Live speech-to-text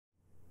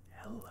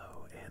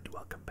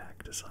welcome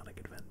back to Sonic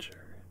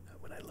Adventure.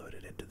 When I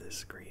loaded into this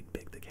screen,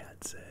 Big the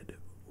Cat said,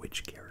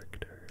 "Which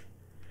character?"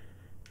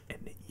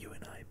 And you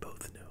and I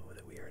both know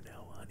that we are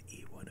now on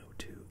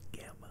E102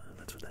 Gamma.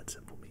 That's what that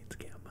symbol means,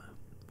 Gamma,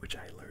 which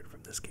I learned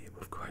from this game,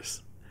 of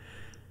course.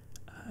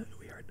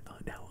 We are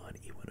now on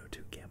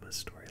E102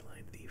 Gamma's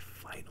storyline, the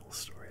final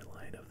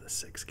storyline of the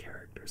 6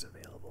 characters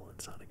available in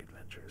Sonic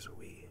Adventure. So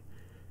we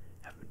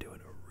have been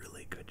doing a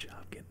really good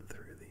job getting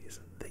through these,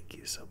 and thank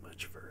you so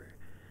much for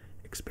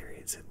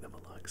experiencing them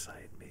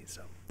alongside me.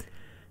 So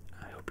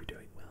I hope you're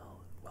doing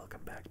well.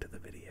 Welcome back to the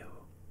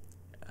video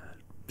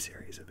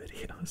series of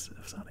videos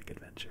of Sonic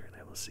Adventure, and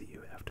I will see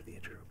you after the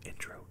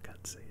intro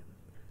cutscene.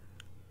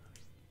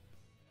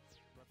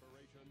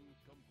 Preparation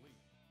complete.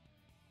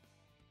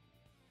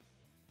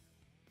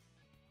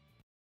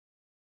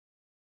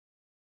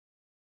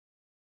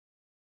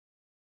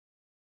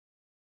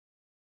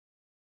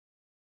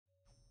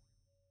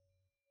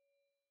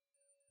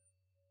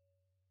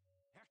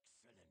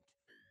 Excellent.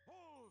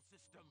 All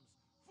systems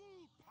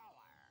full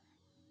power.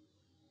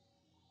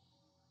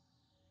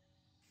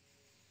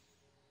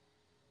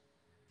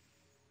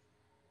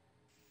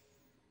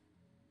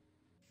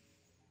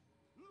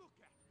 Look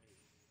at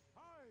me.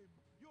 I'm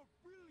your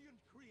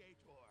brilliant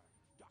creator,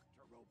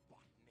 Dr.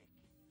 Robotnik.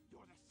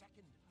 You're the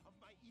second of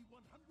my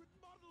E100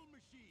 model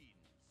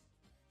machines.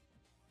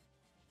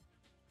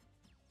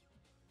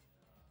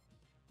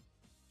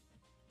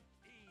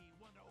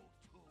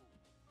 E102,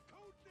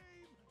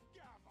 codename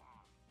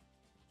Gamma.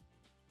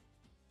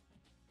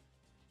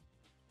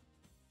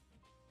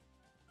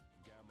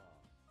 Gamma.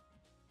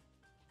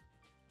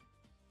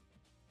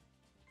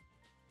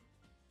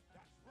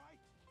 That's right.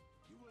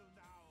 You will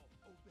now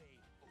obey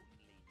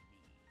only me.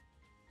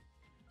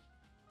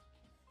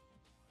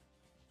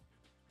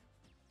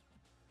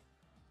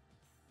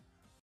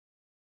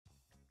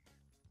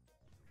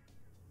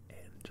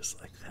 And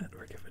just like that,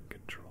 we're given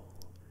control.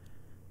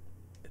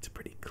 It's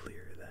pretty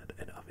clear that,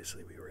 and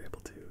obviously we were able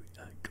to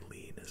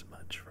glean as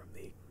much from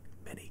the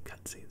many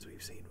cutscenes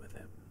we've seen with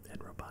him and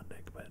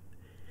Robotnik, but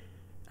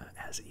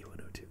as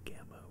E102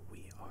 Gamma,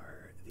 we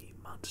are the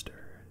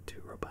monster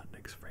to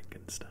Robotnik's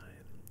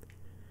Frankenstein.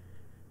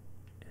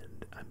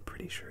 And I'm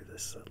pretty sure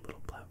this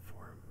little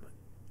platform,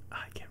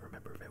 I can't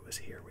remember if it was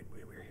here when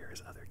we were here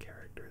as other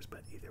characters,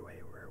 but either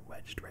way, we're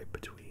wedged right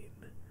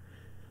between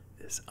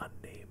this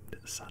unnamed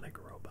Sonic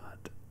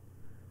robot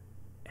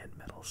and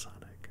Metal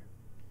Sonic.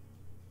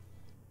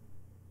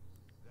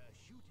 The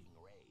shooting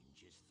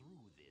range is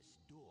through this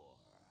door.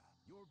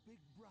 Your big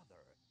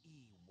brother,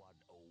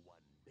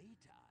 E101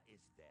 Beta,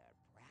 is there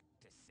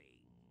practicing.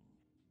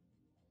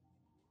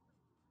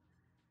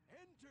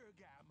 Enter,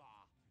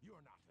 Gamma.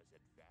 You're not as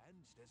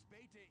advanced as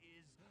Beta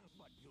is,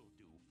 but you'll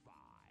do fine.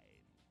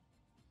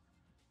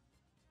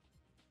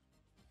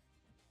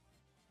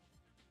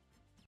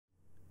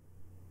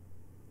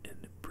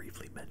 And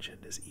briefly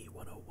mentioned as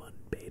E101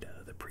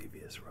 Beta, the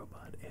previous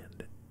robot,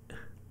 and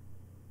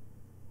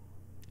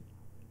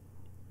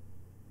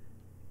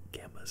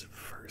Gamma's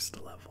first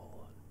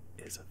level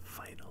is a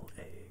final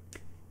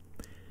egg.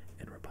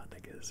 And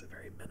Robotnik is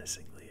very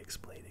menacingly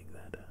explaining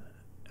that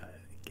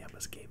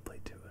Gamma's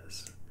gameplay to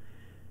us.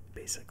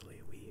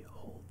 Basically, we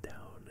hold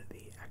down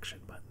the action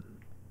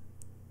button,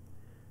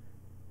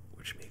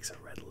 which makes a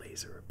red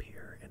laser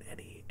appear, and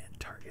any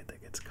target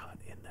that gets caught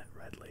in that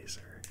red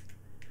laser,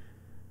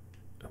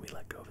 when we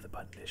let go of the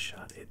button, is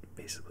shot.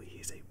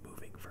 He's a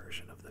moving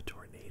version of the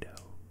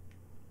tornado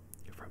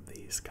from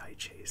the Sky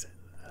Chase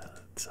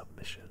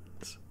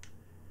submissions.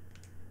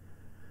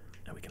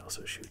 And we can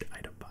also shoot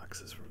item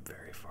boxes from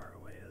very far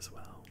away as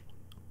well.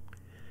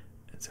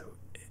 And so,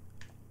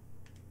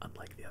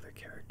 unlike the other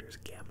characters,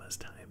 Gamma's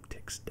time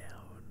ticks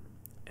down,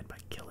 and by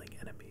killing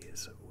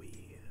enemies,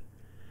 we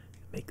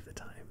make the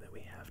time that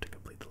we have to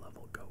complete the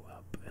level go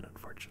up. And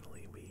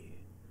unfortunately,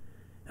 we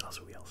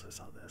also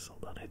saw this.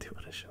 Hold on, I do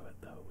want to show it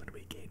though. When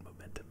we gain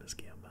momentum as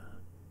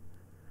Gamma,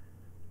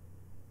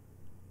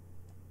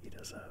 he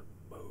does a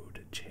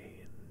mode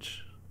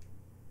change.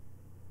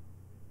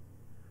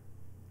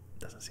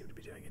 Doesn't seem to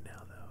be doing it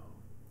now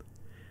though.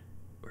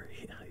 Where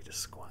he just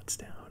squats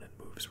down and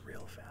moves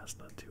real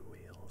fast on 2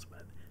 wheels.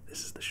 But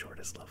this is the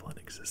shortest level in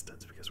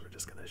existence because we're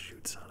just gonna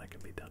shoot Sonic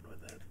and be done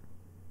with it.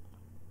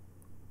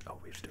 Oh,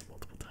 we have to do it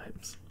multiple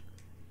times.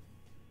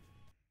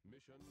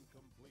 Mission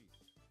complete.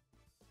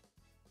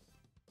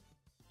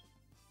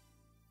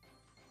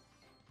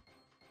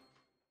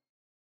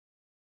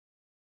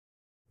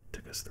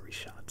 Took us 3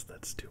 shots.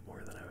 That's 2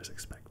 more than I was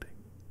expecting.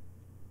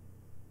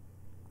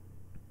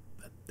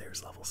 But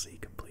there's level C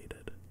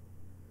completed.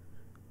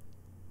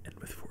 And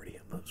with 40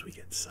 emblems, we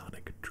get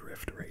Sonic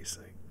Drift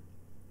Racing,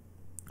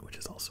 which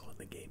is also on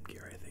the Game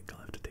Gear. I think I'll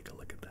have to take a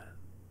look at that.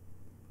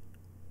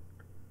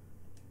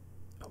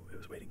 Oh, it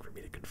was waiting for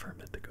me to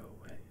confirm it to go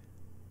away.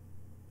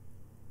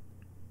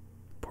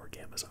 Poor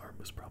Gamma's arm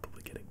was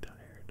probably getting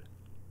tired.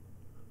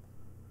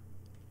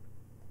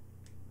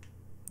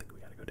 I think we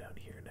gotta go down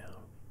here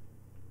now.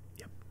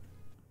 Yep.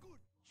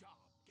 Good job,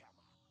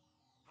 Gamma.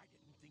 I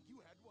didn't think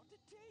you had what it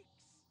takes.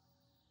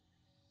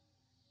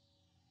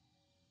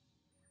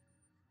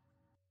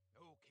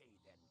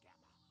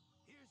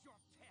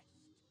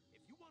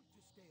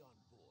 stay on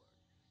board,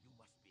 you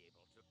must be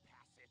able to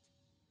pass it.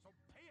 So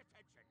pay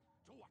attention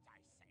to what I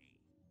say.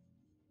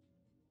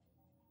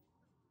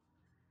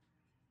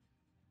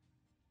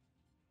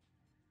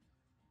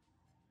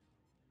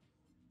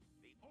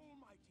 The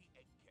almighty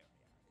egg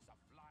carrier is a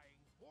flying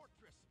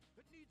fortress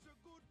that needs a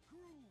good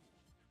crew.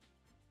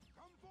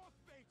 Come forth,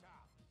 Beta!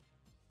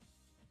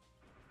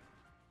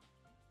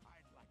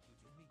 I'd like you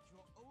to meet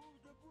your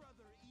older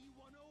brother,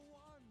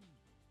 E101.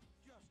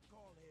 Just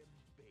call him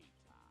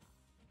Beta.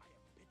 I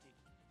am pitting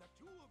the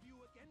two of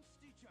you against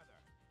each other,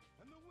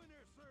 and the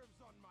winner serves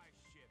on my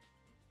ship.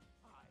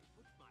 I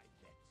put my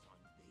bets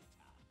on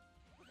Beta,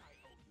 but I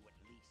owe you at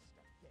least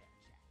a fair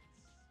chance.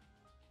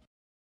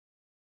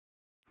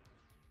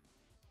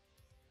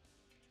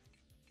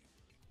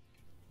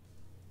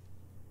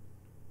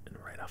 And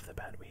right off the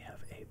bat, we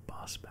have a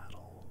boss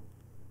battle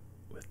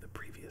with the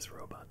previous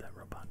robot that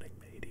Robotnik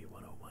made,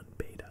 E101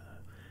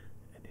 Beta,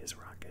 and his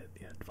rocket.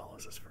 Yeah, it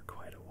follows us for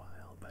quite a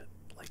while, but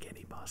like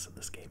any boss in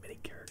this game, any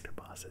character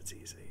boss, it's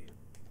easy.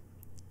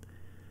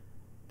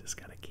 Just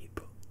gotta keep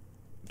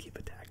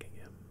attacking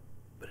him.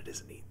 But it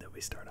is neat that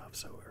we start off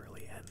so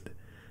early, and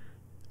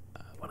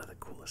one of the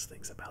coolest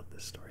things about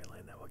this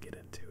storyline that we'll get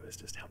into is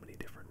just how many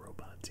different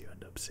robots you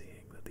end up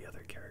seeing that the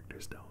other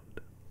characters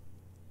don't.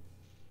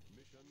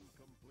 Mission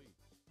complete.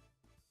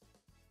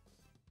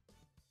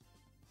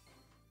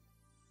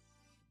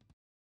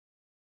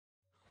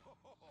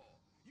 Ho!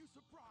 You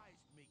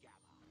surprised me,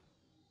 Gamma.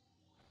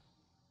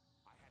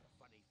 I had a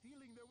funny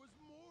feeling there was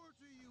more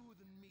to you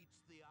than meets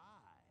the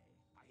eye.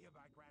 I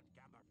hereby grant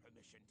Gamma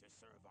permission to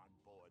serve on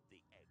board the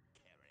egg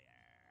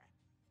carrier.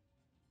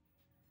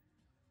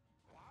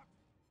 What?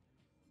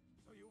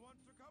 So you want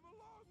to come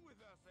along with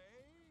us,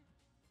 eh?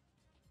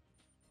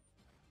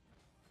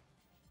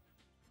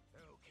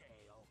 Okay.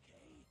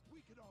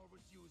 We could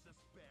always use a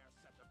spare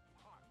set of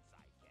parts,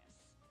 I guess.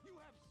 You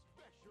have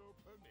special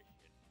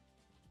permission.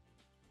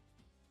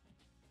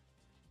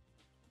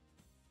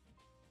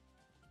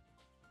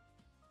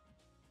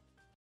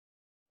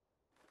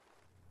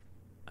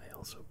 I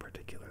also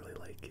particularly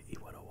like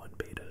E101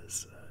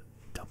 Beta's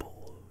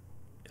double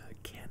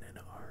cannon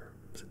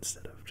arms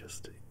instead of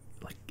just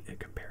like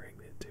comparing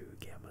it to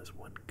Gamma's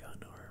one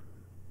gun arm.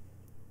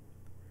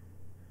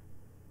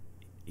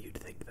 You'd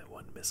think that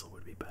one missile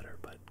would be better,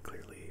 but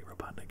clearly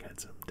Robotnik had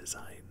some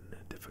design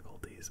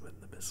difficulties when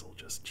the missile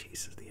just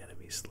chases the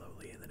enemy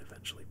slowly and then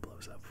eventually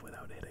blows up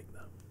without hitting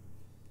them.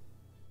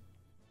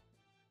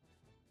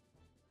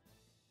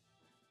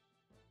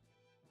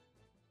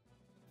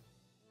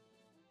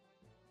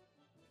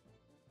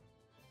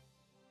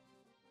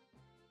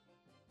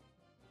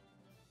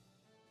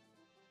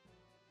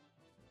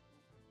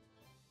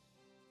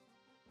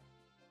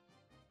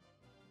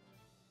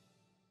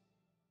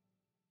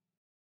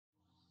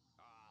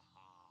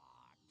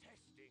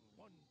 Testing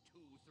 1, 2,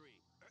 3.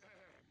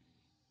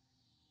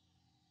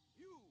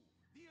 You,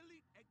 the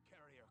elite egg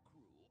carrier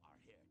crew, are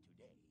here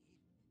today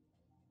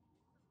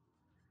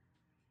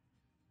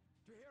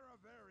to hear a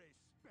very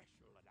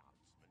special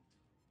announcement.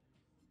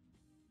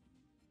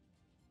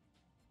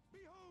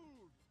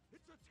 Behold,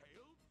 it's a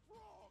tailed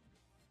frog.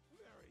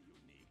 Very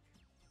unique.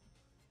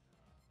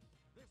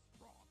 This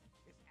frog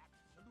is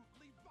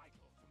absolutely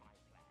vital to my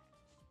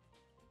plans.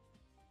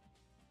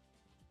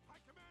 I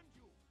command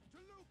you to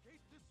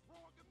locate this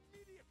frog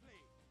immediately.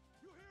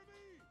 You hear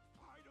me?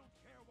 I don't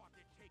care what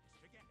it takes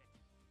to get it.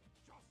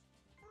 Just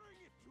bring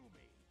it to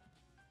me.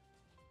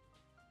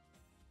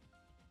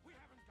 We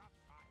haven't got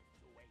time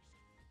to waste,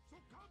 so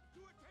come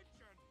to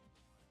attention.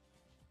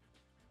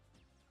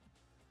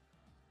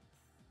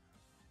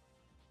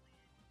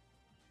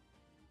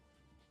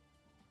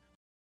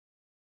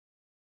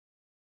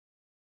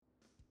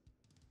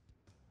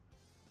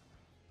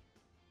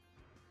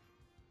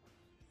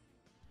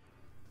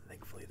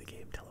 Thankfully, the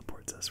game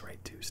teleports us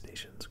right to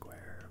Station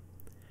Square,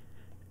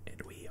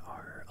 and we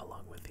are,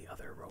 along with the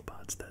other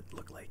robots that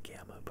look like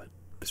Gamma but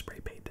spray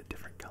painted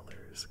different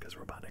colors because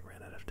Robotnik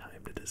ran out of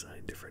time to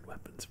design different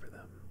weapons for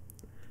them.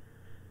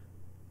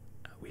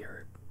 We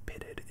are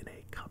pitted in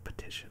a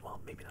competition,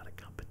 well, maybe not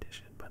a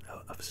competition, but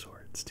of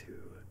sorts,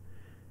 to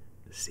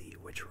see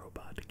which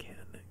robot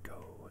can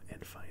go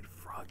and find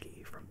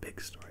Froggy from Big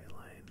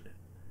Storyline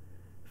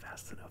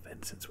fast enough.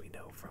 And since we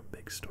know from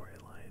Big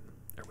Storyline,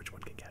 or which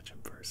one can catch him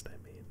first, I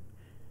mean,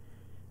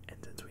 and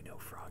since we know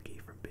Froggy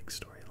from Big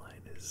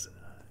Storyline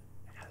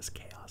has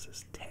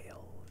Chaos's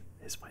tail,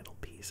 his final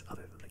piece,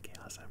 other than the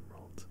Chaos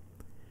Emerald,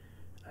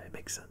 it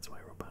makes sense why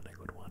Robotnik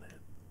would want it.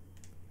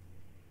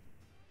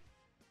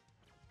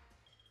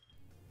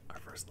 Our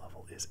first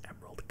level is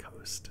Emerald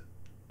Coast,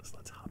 so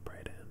let's hop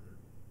right in.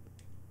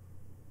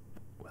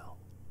 Well,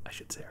 I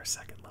should say our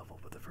second level,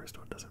 but the first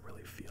one doesn't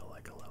really feel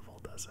like a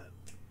level, does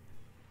it?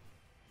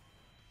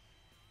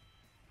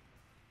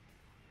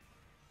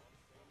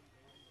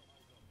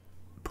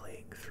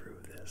 Playing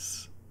through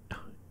this,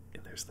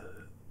 and there's the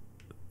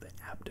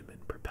abdomen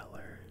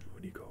propeller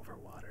when you go over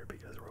water,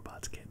 because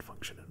robots can't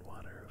function in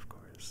water, of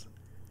course.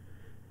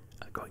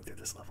 Going through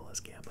this level as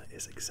Gamma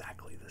is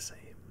exactly the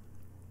same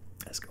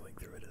as going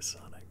through it as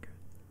Sonic.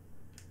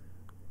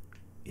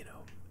 you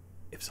know,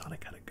 if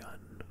Sonic had a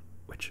gun,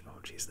 which, oh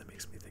geez, that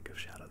makes me think of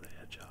Shadow the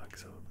Hedgehog,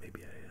 so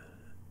maybe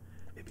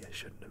I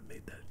shouldn't have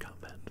made that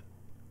comment,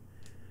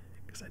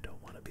 because I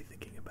don't want to be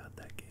thinking about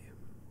that game.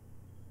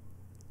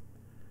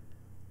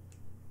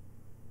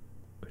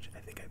 Which I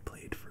think I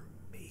played for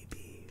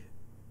maybe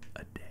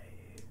a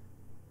day.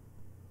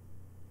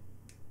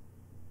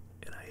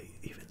 And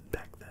even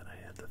back then, I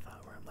had the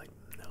thought where I'm like,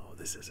 no,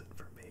 this isn't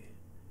for me.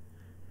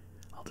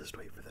 I'll just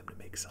wait for them to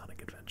make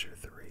Sonic Adventure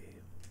 3.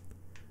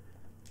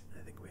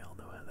 I think we all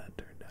know how that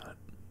turned out.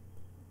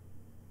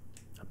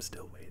 I'm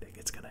still waiting.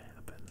 It's gonna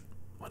happen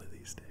one of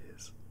these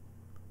days.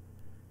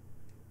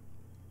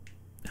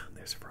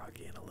 There's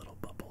Froggy in a little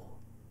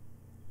bubble.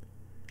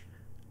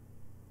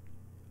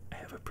 I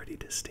have a pretty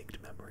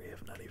distinct memory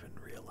of not even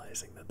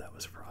realizing that that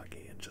was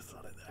Froggy, and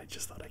I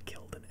just thought I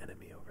killed an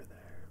enemy over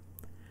there.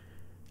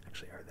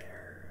 Actually, are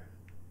there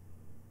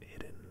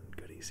hidden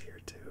goodies here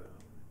too?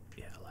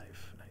 Yeah,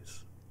 life,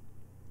 nice.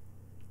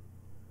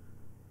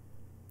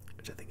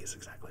 Which I think is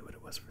exactly what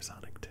it was for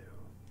Sonic 2.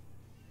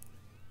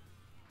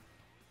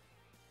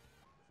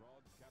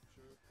 Frog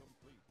capture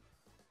complete.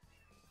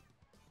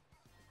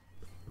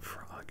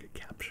 Frog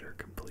capture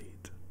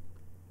complete.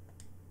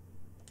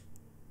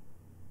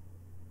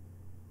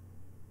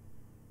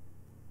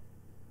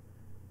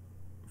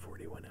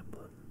 "41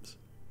 emblems.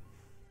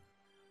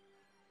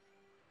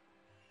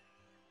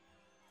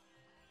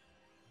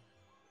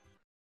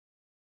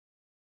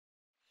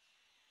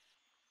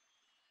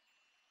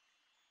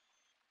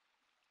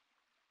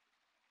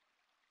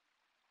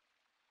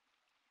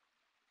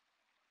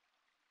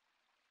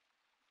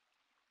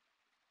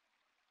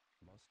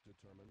 Must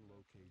determine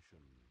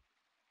location.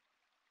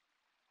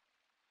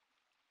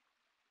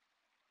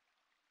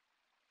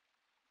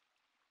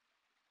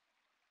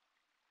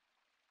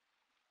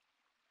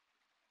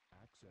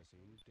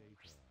 Accessing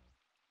data.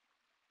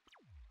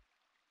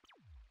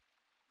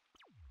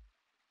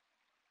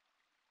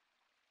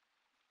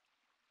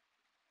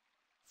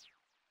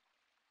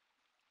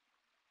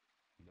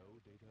 No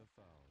data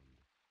found.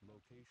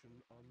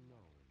 Location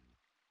unknown.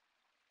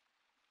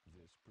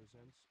 This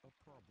presents a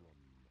problem.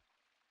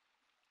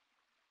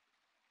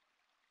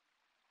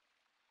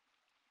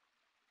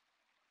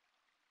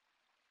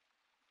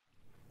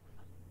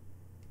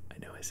 I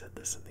know I said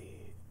this in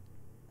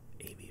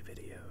the Amy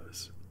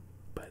videos,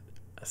 but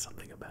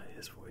something about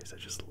his voice, I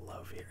just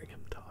love hearing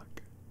him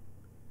talk.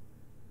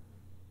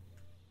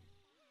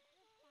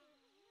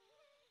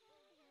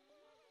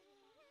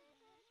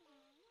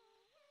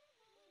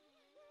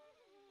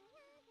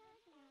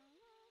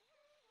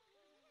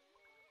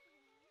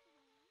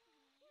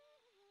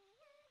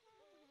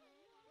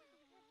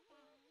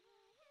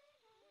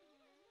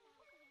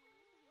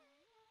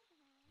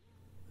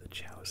 The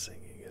Chow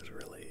singing is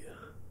really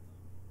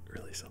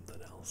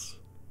something else.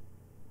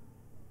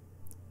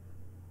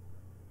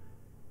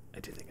 I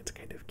do think it's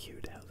kind of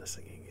cute how the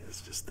singing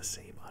is just the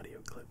same audio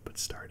clip but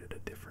start at a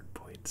different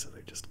point, so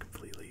they're just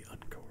completely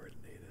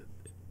uncoordinated.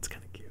 It's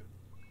kind of cute.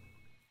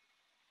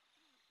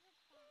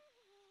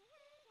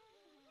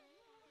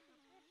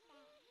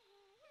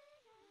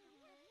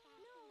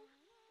 No!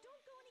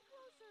 Don't go any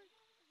closer!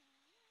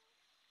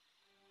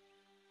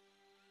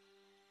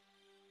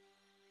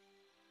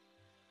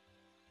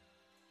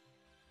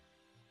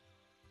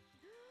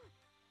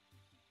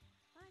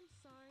 I'm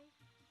sorry.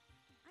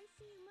 I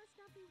see you must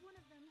not be one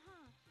of them,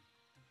 huh?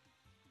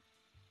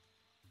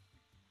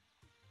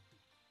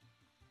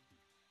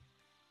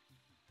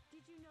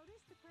 Did you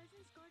notice the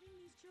presence guarding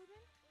these children?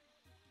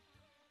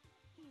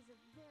 He's a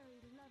very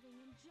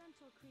loving and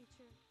gentle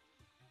creature.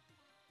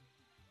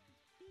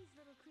 These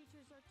little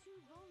creatures are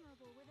too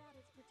vulnerable without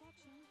its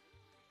protection.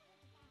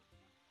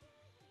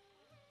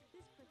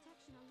 This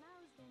protection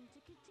allows them to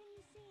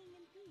continue seeing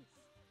in peace.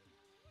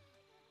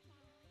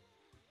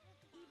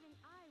 Even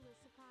I was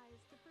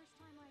surprised the first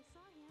time I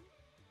saw him.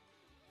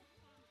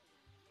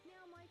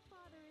 Now my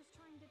father is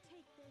trying to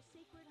take their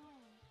sacred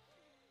home.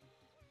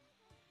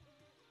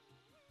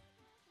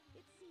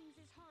 It seems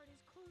his heart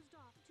is closed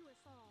off to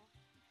us all.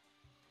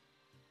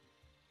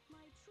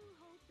 My true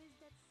hope is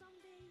that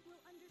someday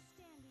we'll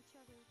understand each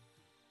other.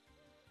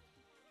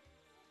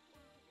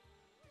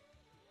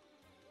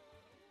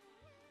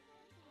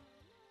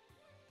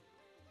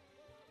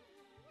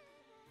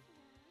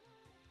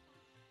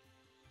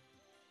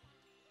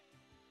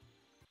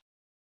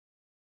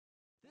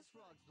 This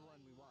frog's the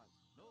one we want.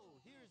 No,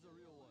 here's the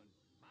real one.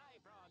 My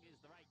frog is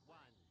the right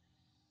one.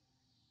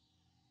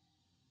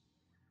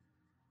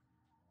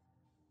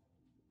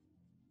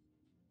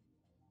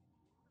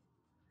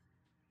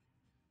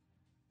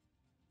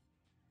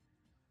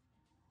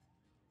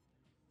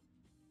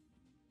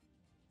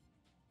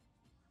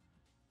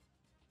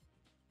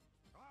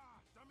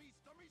 Ah, dummies,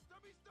 dummies,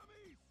 dummies,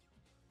 dummies!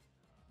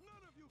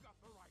 None of you got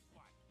the right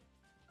one.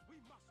 We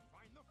must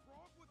find the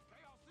frog with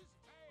Chaos's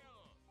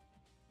tail.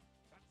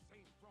 That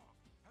same frog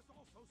has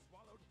also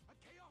swallowed a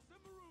Chaos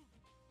Emerald.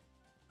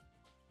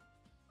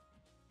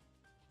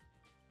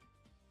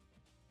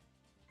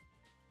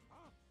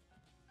 Huh?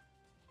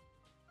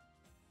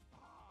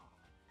 Ah,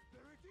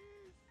 there it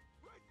is!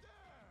 Right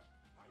there!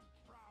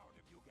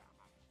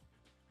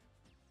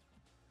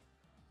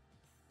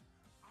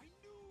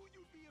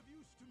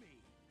 use to me.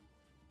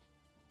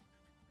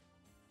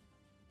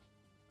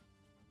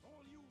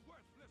 All you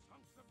worthless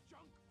hunks of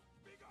junk,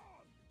 be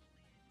gone!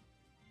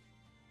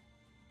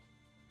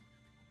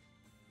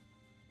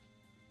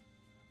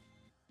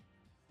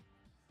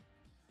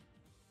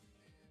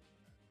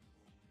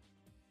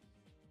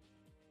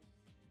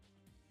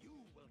 You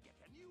will get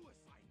a new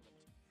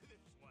assignment.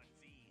 This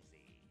one's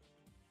easy.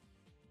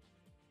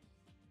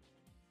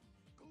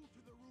 Go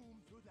to the room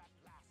through that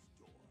last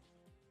door.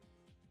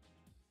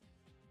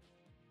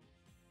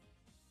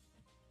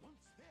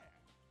 Once there,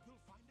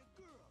 you'll find a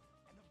girl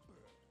and a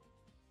bird.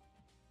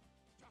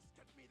 Just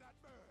get me that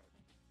bird.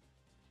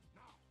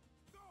 Now,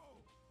 go!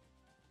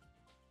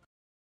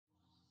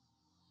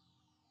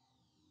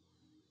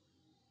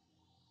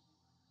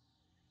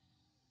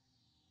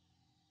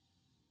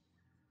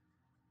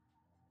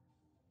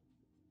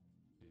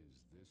 Is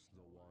this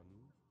the one?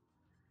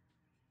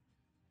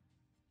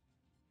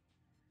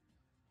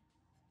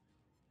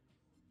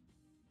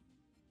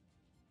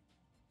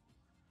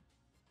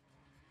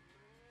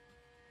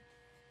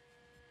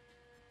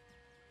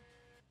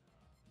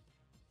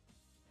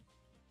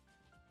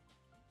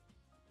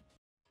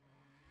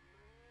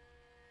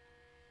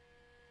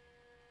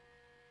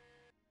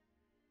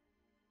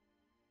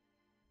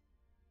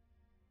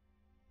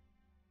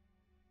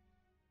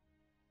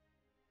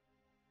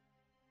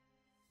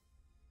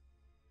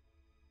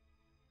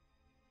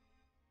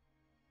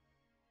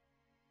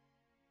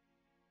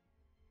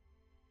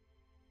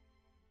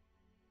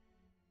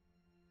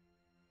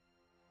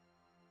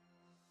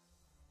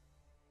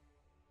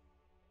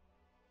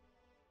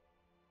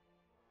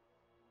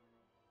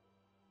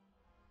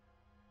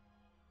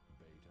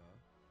 Beta?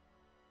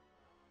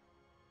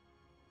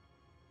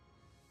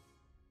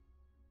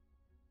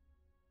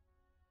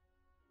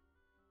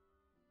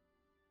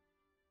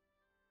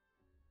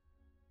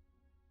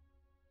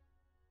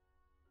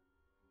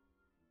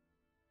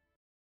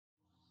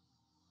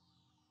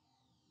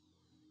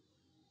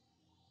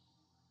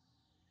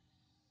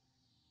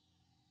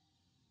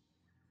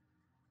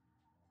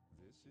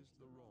 This is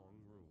the wrong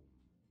room.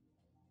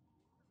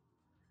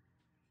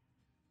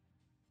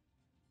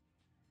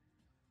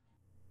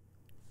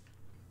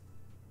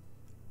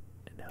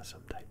 And now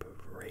some type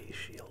of ray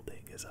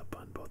shielding is up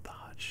on both the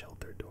hot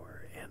shelter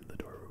door and the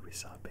door where we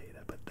saw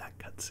Beta, but that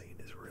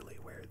cutscene is really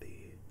where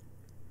the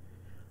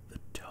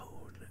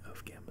tone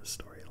of Gamma's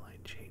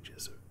storyline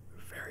changes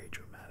very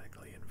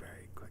dramatically and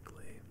very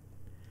quickly.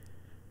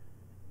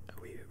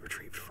 We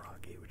retrieved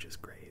Froggy, which is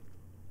great.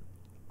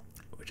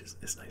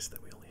 It's nice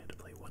that we only had to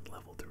play one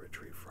level to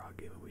retrieve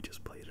Froggy when we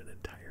just played an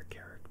entire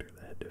character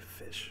that had to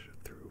fish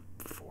through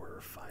 4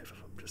 or 5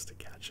 of them just to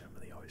catch him,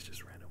 and they always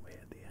just ran away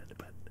at the end.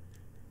 But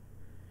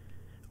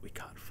we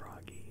caught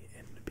Froggy,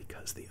 and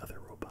because the other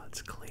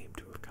robots claimed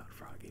to have caught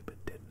Froggy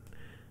but didn't,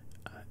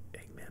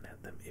 Eggman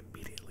had them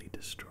immediately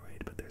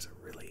destroyed. But there's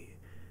a really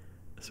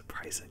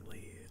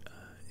surprisingly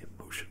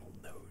emotional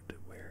note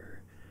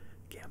where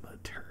Gamma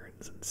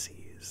turns and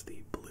sees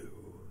the blue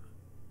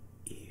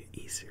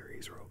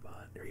E-Series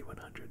robot, or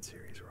E100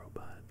 series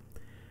robot,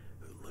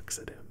 who looks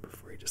at him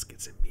before he just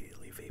gets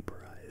immediately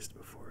vaporized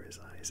before his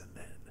eyes. And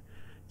then,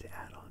 to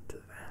add on to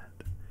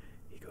that,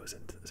 he goes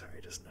into, sorry,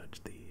 I just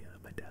nudged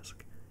my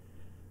desk.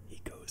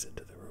 He goes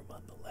into the room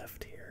on the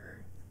left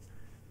here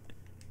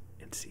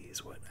and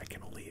sees what I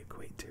can only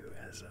equate to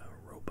as a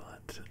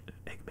robot,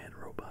 Eggman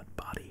robot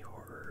body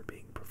horror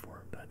being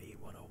performed on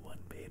E101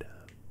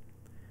 beta.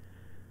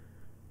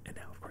 And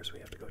now, of course, we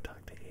have to go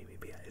talk to Amy.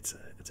 But yeah, it's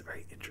a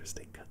very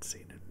interesting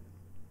cutscene and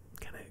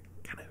kind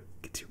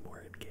of gets you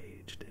more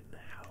engaged in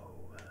how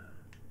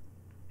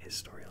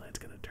his storyline's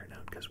going to turn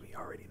out, because we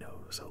already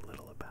know so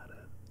little about it.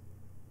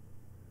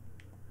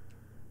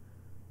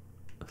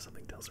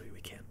 Something tells me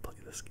we can't play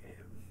this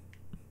game.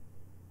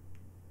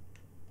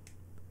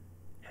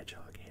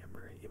 Hedgehog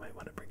hammer. You might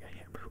want to bring a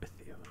hammer with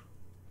you.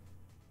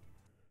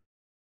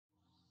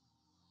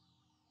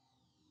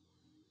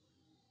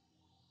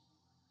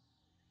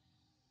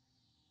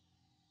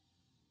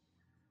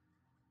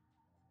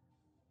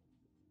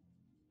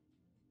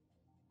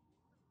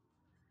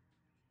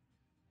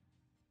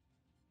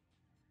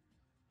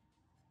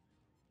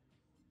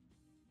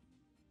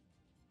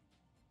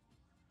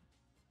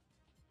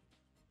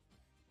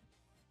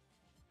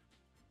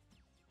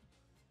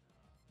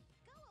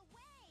 Go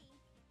away!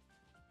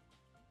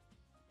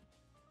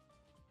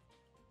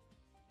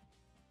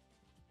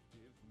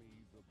 Give me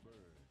the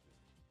bird.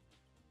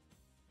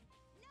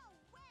 No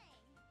way!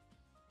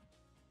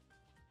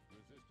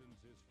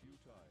 Resistance is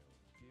futile.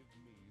 Give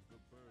me the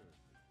bird.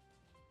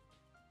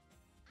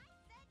 I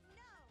said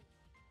no!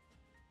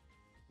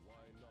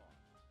 Why not?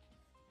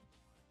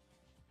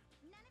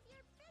 None of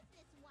your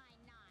business, why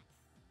not?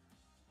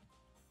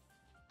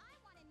 I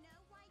want to know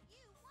why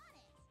you want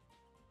it.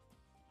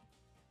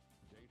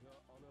 Data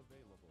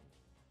unavailable.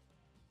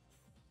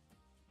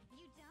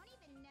 You don't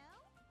even know?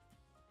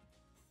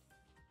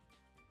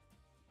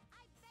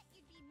 I bet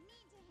you'd be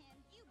mean to him,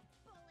 you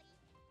bully.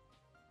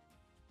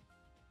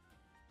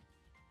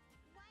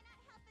 Why not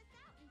help us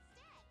out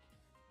instead?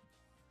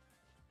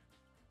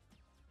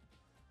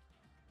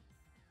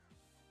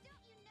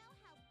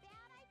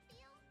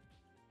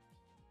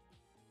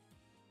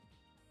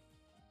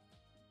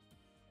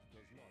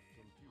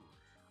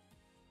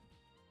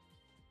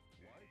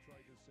 try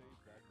to save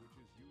that which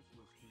is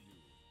useless to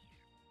you.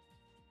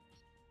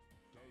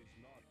 Does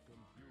not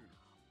confuse.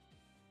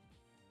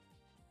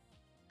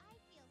 I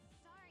feel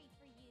sorry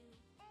for you.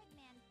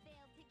 Eggman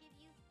failed to give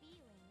you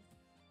feelings.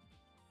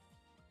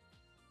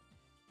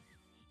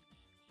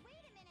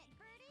 Wait a minute,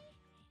 Birdie!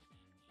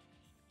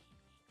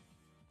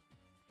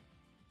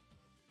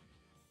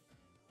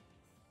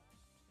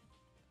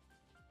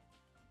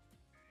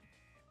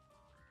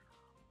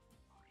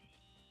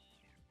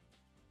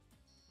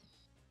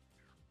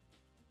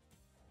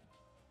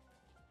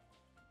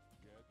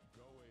 Get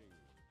going.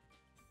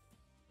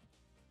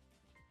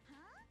 Huh?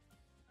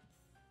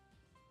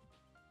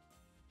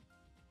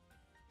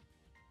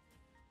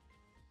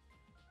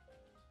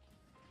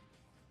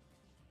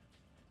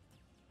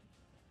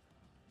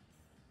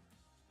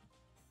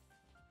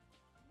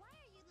 Why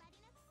are you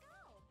letting us go?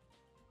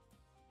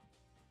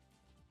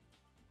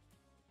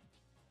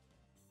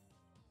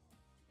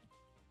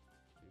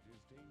 It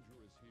is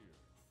dangerous here.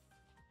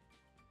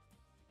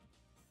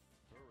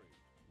 Hurry,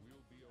 we'll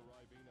be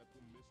arriving at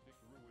the Mystic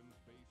Ruins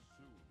base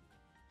soon.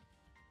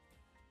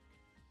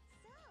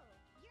 So,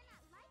 you're not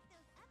like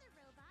those other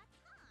robots,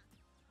 huh?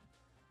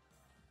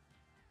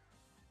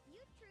 You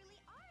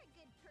truly are a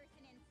good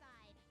person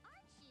inside,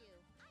 aren't you?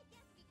 I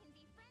guess we can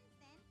be friends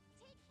then.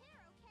 Take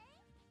care, okay?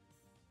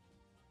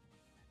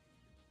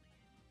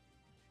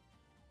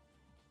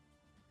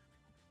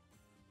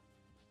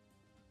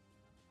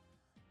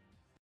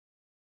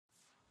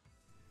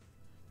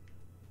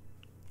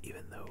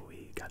 Even though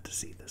we got to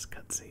see this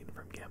cutscene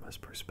from Gamma's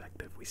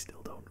perspective, we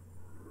still don't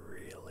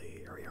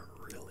really, or we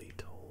aren't really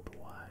told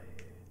why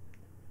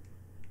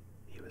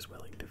he was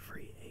willing to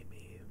free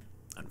Amy,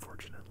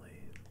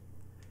 unfortunately.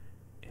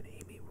 And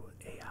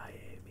AI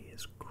Amy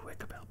is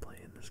quick about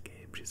playing this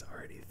game. She's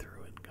already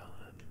through and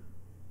gone.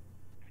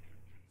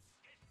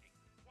 Testing.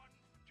 1,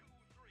 2,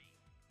 3.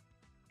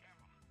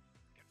 Gamma,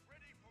 get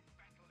ready for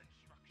battle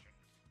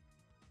instructions.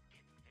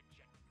 Get the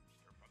jet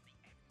booster from the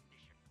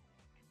ammunition room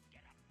and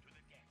get up to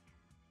the deck.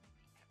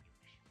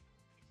 The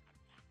ammunition is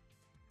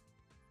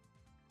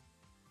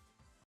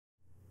unlocked.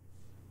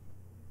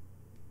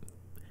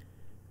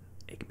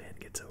 Eggman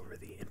gets over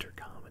the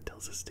intercom and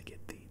tells us to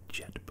get the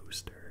jet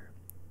booster,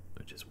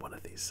 which is one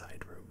of these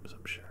side rooms,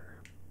 I'm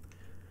sure.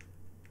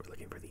 We're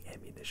looking for the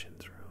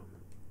ammunitions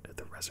room.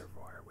 The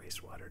reservoir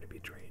wastewater to be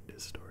drained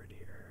is stored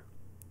here.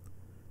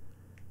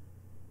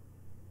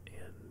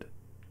 And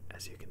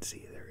as you can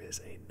see, there is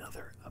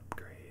another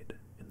upgrade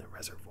in the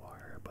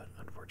reservoir, but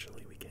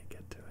unfortunately we can't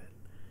get to it.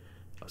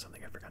 Oh,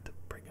 something I forgot to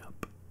bring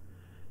up.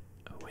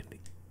 When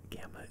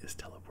Gamma is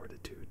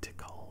teleported to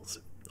Tikal's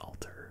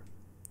altar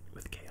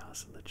with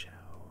Chaos and the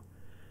Chow,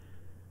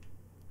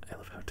 I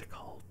love how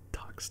Tikal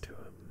talks to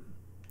him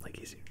like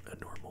he's a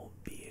normal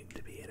being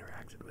to be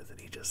interacted with, and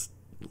he just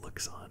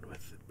looks on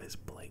with his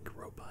blank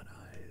robot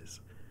eyes.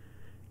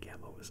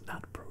 Gamma was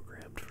not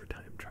programmed for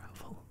time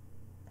travel.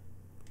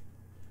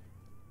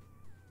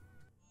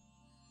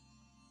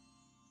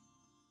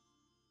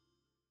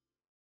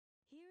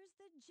 Here's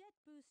the jet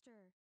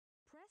booster.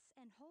 Press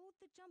and hold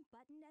the jump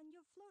button and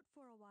you'll float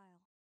for a while.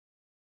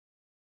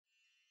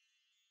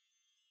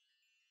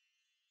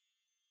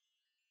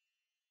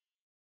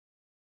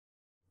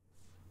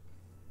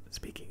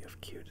 Speaking of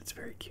cute, it's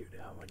very cute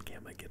how when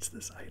Gamma gets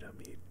this item,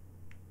 he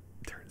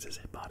turns his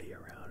body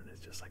around and is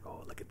just like,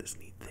 oh, look at this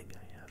neat thing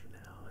I have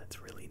now.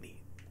 It's really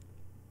neat.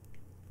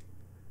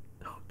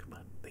 Oh, come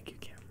on. Thank you,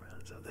 camera.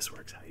 So this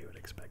works how you would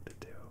expect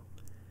it to.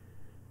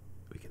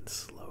 We can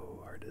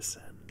slow our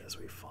descend as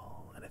we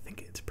fall, and I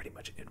think it's pretty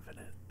much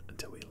infinite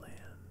until we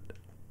land.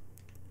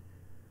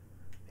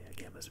 Yeah,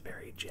 Gamma's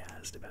very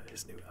jazzed about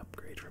his new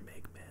upgrade from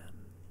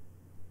Eggman.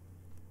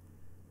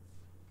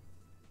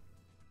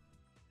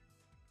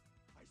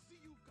 I see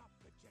you've got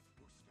the jet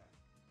booster.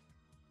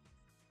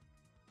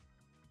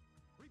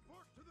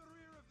 Report to the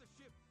rear of the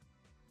ship.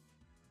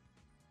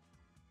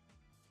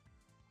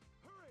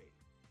 Hurry!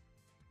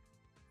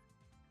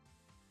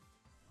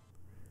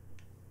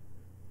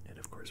 And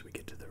of course we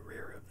get to the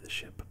rear of the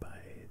ship by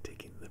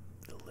taking the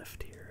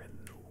lift here,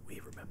 and we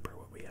remember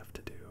what we have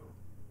to do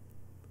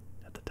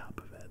at the top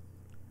of it,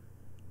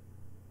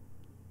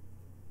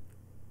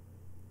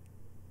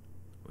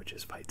 which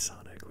is fight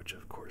Sonic, which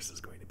of course is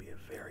going to be a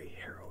very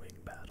harrowing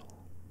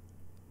battle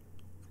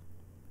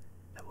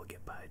that we'll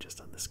get by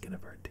just on the skin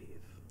of our teeth.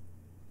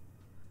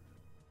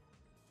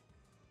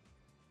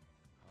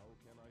 How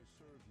can I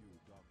serve you,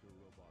 Dr.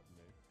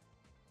 Robotnik?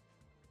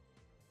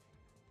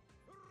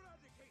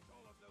 Eradicate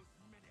all of those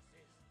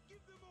menaces!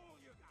 Give them all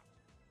you got!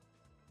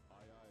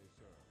 Aye, aye,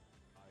 sir.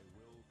 I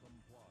will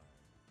comply.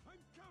 I'm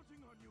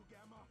counting on you,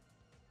 Gamma!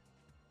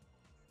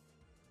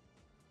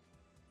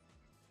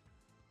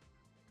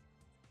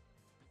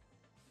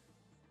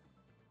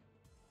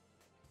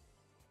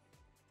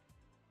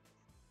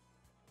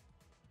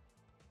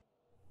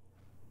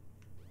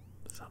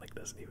 Sonic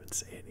doesn't even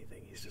say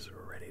anything, he's just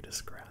ready to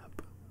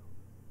scrap.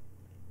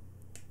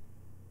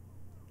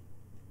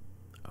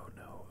 Oh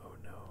no, oh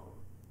no.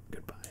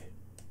 Goodbye.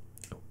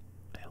 Oh,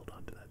 I held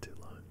on to that too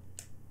long.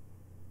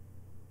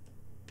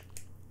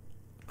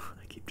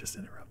 I keep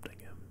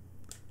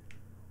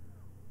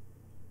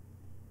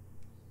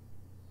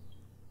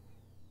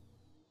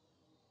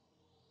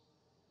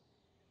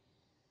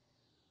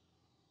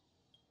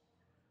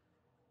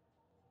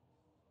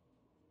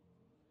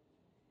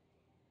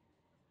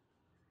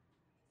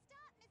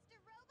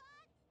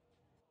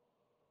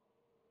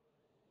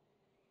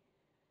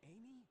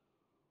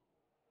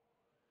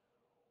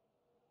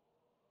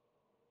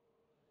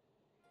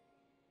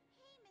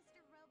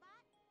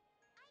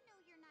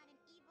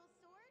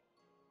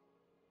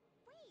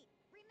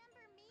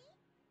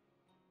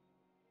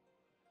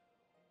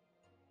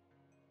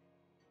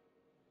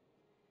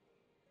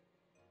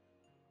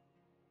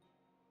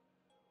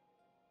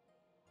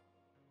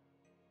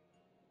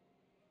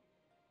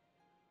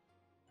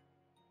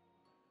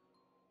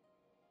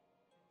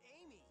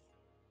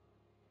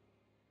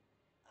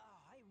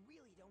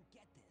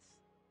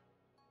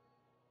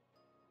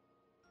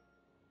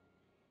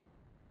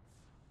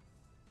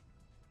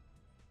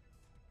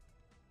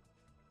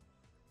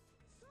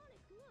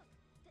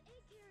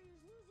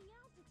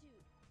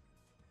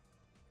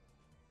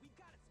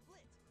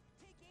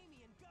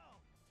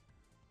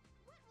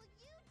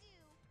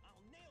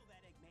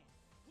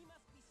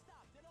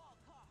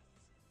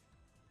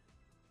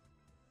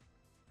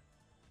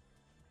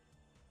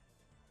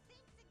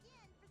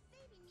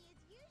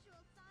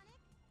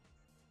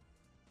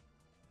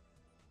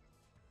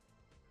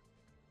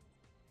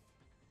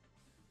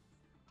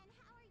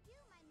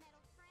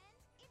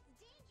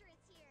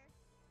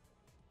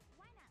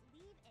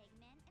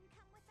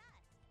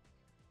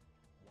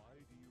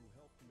you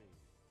helped me.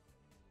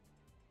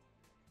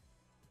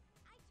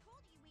 I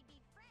told you we'd be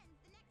friends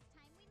the next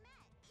time we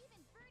met.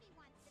 Even Birdie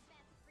wants the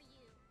best for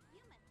you.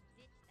 You must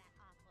ditch that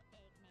awful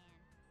Eggman.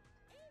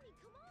 Amy,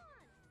 come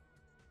on!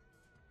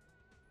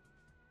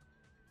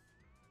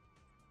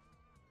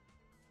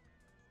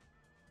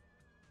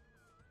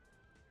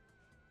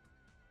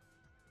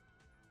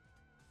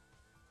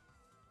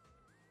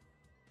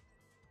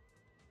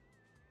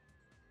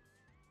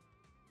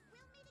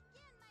 We'll meet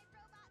again, my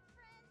robot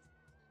friend.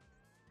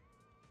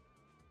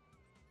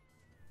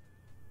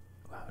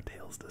 Wow,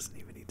 Tails doesn't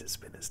even need to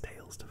spin his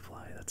tails to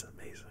fly. That's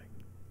amazing.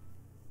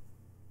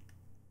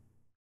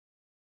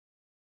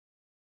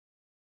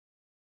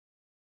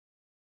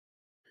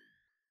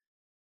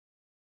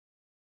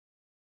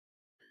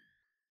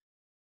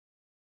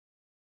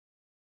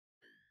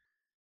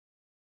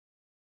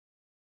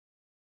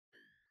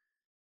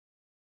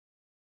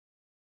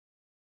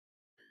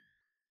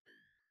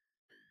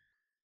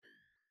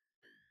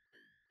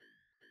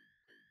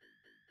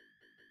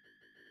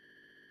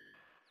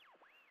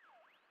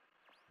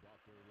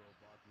 Dr.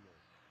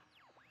 Robotnik.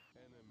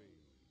 Enemy.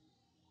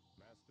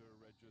 Master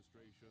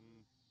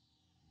registration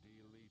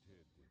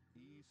deleted.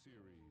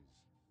 E-Series.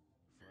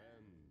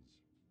 Friends.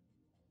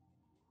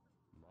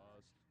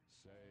 Must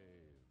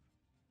save.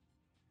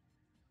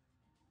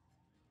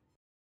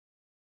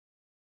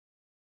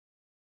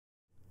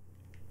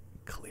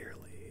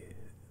 Clearly,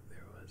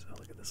 there was. Oh,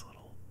 look at this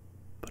little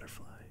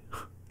butterfly.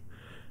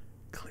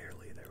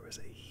 Clearly, there was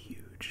a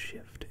huge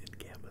shift in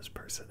Gamma's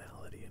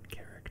personality and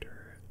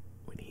character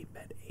when he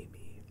met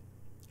Amy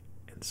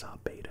and saw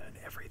Beta and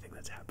everything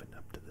that's happened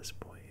up to this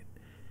point.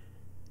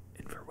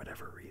 And for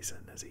whatever reason,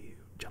 as he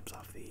jumps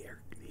off the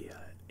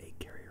egg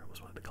carrier, I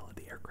almost wanted to call it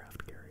the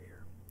aircraft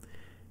carrier,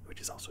 which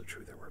is also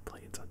true. There were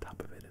planes on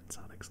top of it in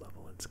Sonic's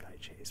level in Sky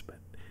Chase, but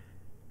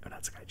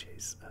not Sky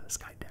Chase,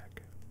 Sky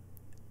Deck.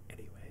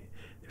 Anyway,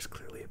 there's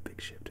clearly a big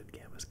shift in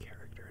Gamma's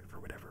character, and for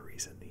whatever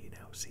reason, he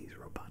now sees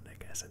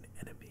Robotnik as an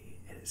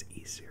enemy and his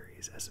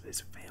E-Series as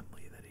his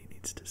family that he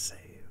needs to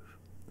save.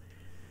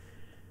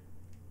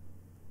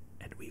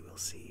 And we will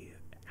see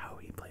how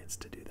he plans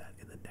to do that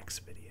in the next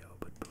video,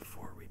 but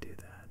before we do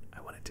that,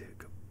 I wanted to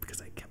go,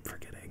 because I kept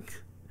forgetting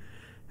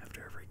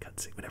after every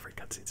cutscene, when every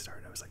cutscene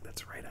started, I was like,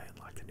 that's right, I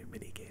unlocked a new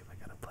minigame, I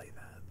gotta play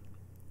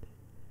that.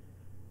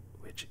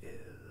 Which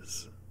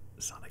is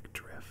Sonic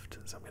Drift.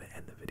 So I'm going to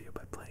end the video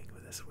by playing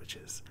with this, which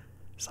is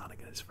Sonic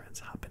and his friends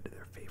hop into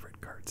their favorite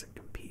karts and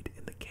compete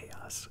in the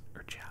Chaos,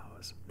 or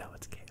Chaos, no,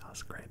 it's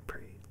Chaos Grand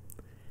Prix.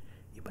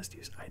 You must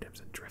use items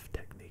and drift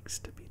techniques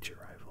to beat your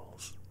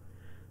rivals.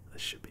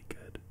 This should be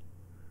good.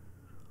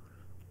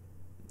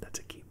 That's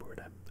a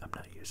keyboard. I'm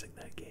not using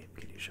that game.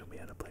 Can you show me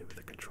how to play with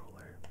a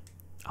controller?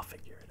 I'll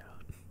figure it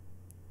out.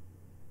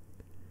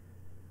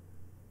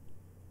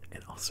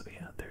 And also,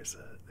 yeah, there's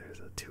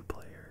a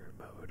two-player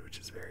mode, which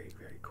is very,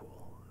 very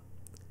cool.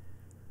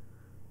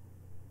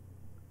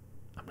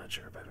 I'm not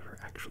sure if I've ever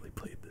actually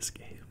played this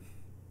game.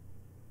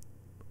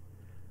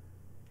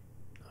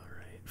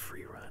 Alright,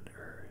 free run,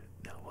 or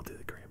no, we'll do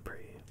the Grand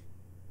Prix.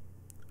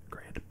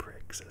 Grand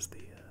Prix, as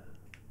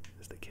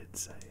the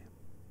kids say.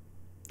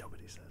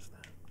 Nobody says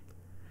that.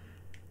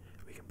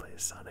 We can play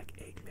as Sonic,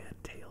 Eggman,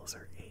 Tails,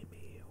 or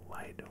Amy.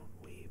 Why don't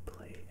we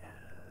play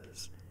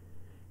as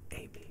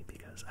Amy?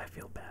 Because I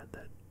feel bad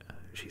that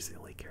she's the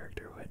only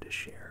character who had to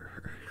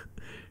share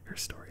her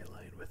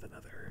storyline with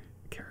another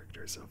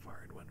character so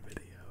far in one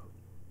video.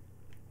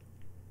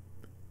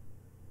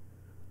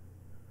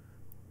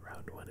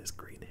 Round 1 is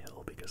Green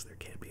Hill, because there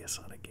can't be a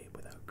Sonic game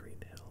without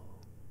Green Hill.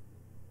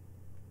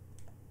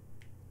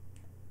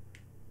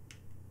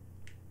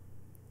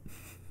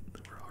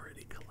 We're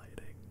already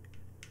colliding.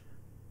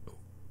 Oh.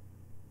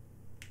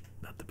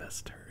 Not the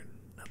best turn,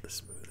 not the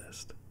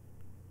smoothest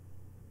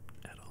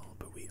at all,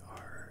 but we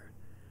are.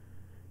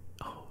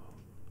 Oh.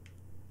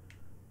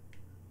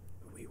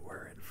 We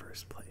were in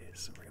first place,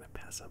 so we're gonna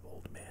pass up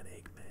Old Man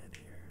Eggman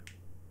here.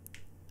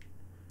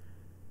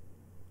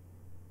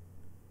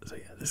 So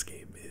yeah, this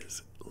game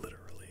is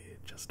literally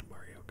just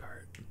Mario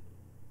Kart.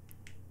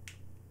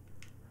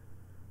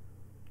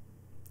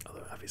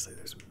 Although obviously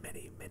there's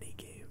many, many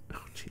games.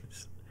 Oh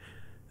jeez,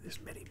 there's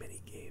many,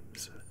 many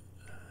games,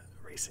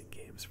 racing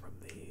games from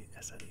the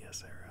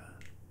SNES era.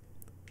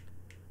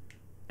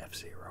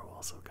 F-Zero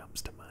also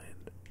comes to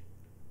mind.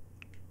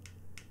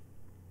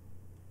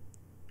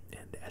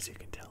 And as you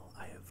can tell,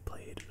 I have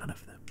played none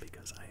of them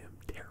because I am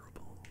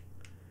terrible.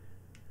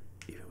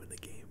 Even when the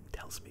game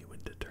tells me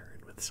when to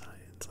turn with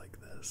signs like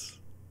this.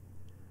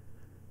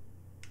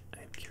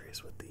 I am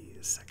curious what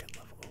the second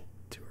level,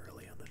 too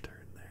early on the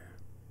turn there.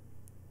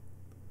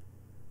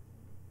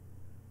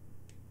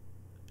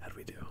 How'd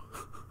we do?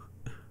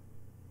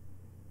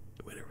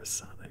 Winner was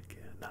Sonic,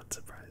 yeah, not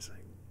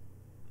surprising.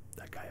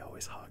 That guy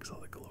always hogs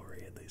all the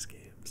glory in these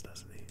games,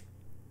 doesn't he?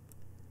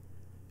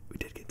 We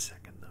did get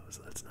second though,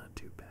 so that's not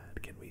too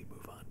bad. Can we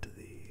move on to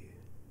the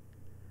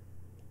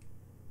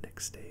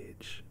next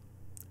stage?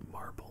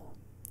 Marble.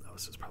 Oh,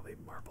 this is probably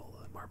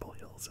Marble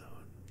Hill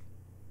Zone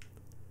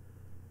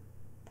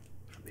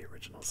from the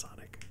original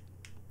Sonic.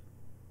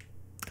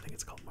 think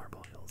it's called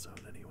Marble Hill Zone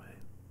anyway.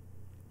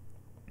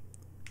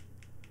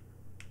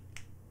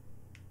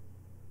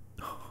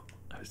 Oh,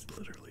 I was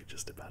literally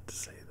just about to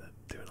say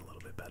that doing a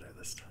little bit better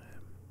this time.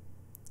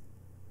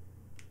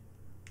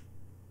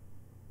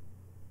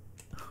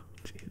 Oh,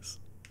 jeez.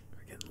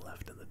 We're getting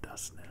left in the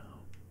dust now.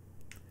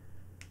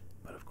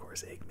 But of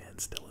course,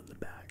 Eggman's still in the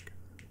back.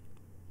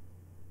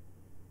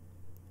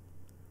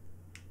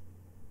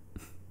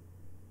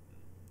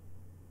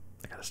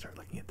 I gotta start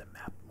looking at the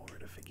map more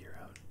to figure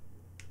out.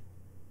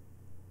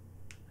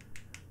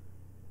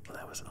 Well,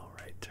 that was an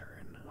alright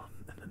turn,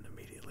 and then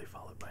immediately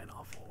followed by an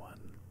awful one.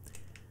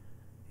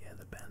 Yeah,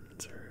 the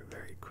bends are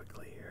very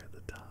quickly here at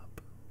the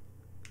top.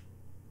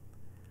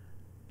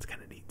 It's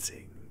kind of neat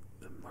seeing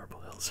the Marble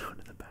Hill Zone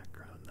in the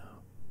background,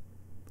 though.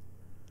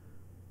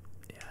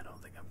 Yeah, I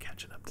don't think I'm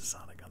catching up to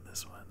Sonic on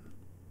this one.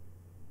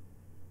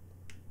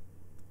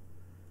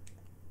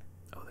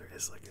 Oh, there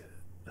is like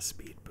a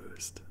speed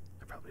boost.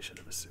 I probably should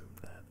have assumed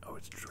that. Oh,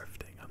 it's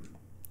drifting.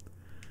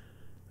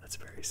 That's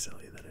very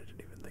silly that I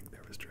didn't even think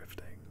there was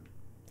drifting.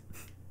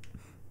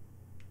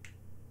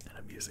 And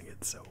I'm using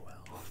it so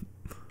well.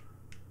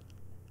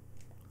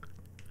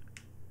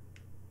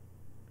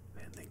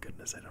 Man, thank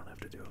goodness I don't have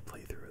to do a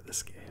playthrough of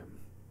this game.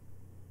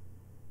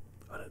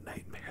 What a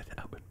nightmare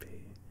that would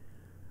be.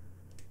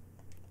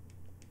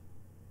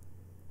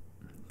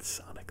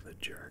 Sonic the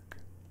Jerk.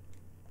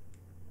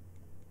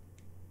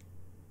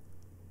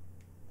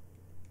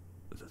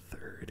 The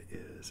third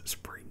is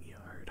Spring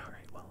Yard.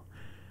 Alright, well,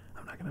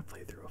 I'm not going to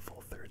play through a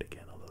full third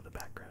again, although the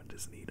background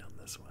is neat on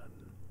this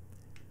one.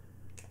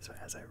 So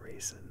as I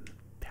race and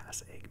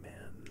pass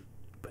Eggman,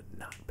 but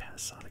not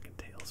pass Sonic and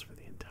Tails for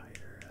the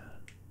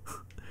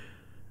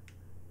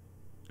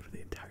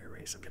entire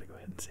race, I'm going to go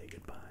ahead and say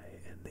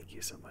goodbye, and thank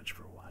you so much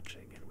for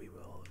watching, and we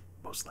will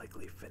most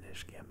likely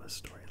finish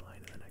Gamma's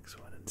storyline in the next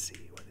one and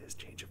see what his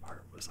change of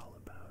heart was all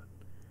about.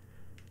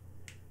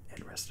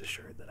 And rest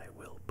assured that I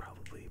will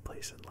probably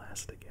place in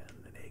last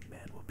again, and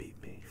Eggman will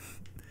beat me.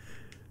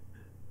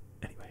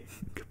 Anyway,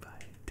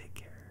 goodbye.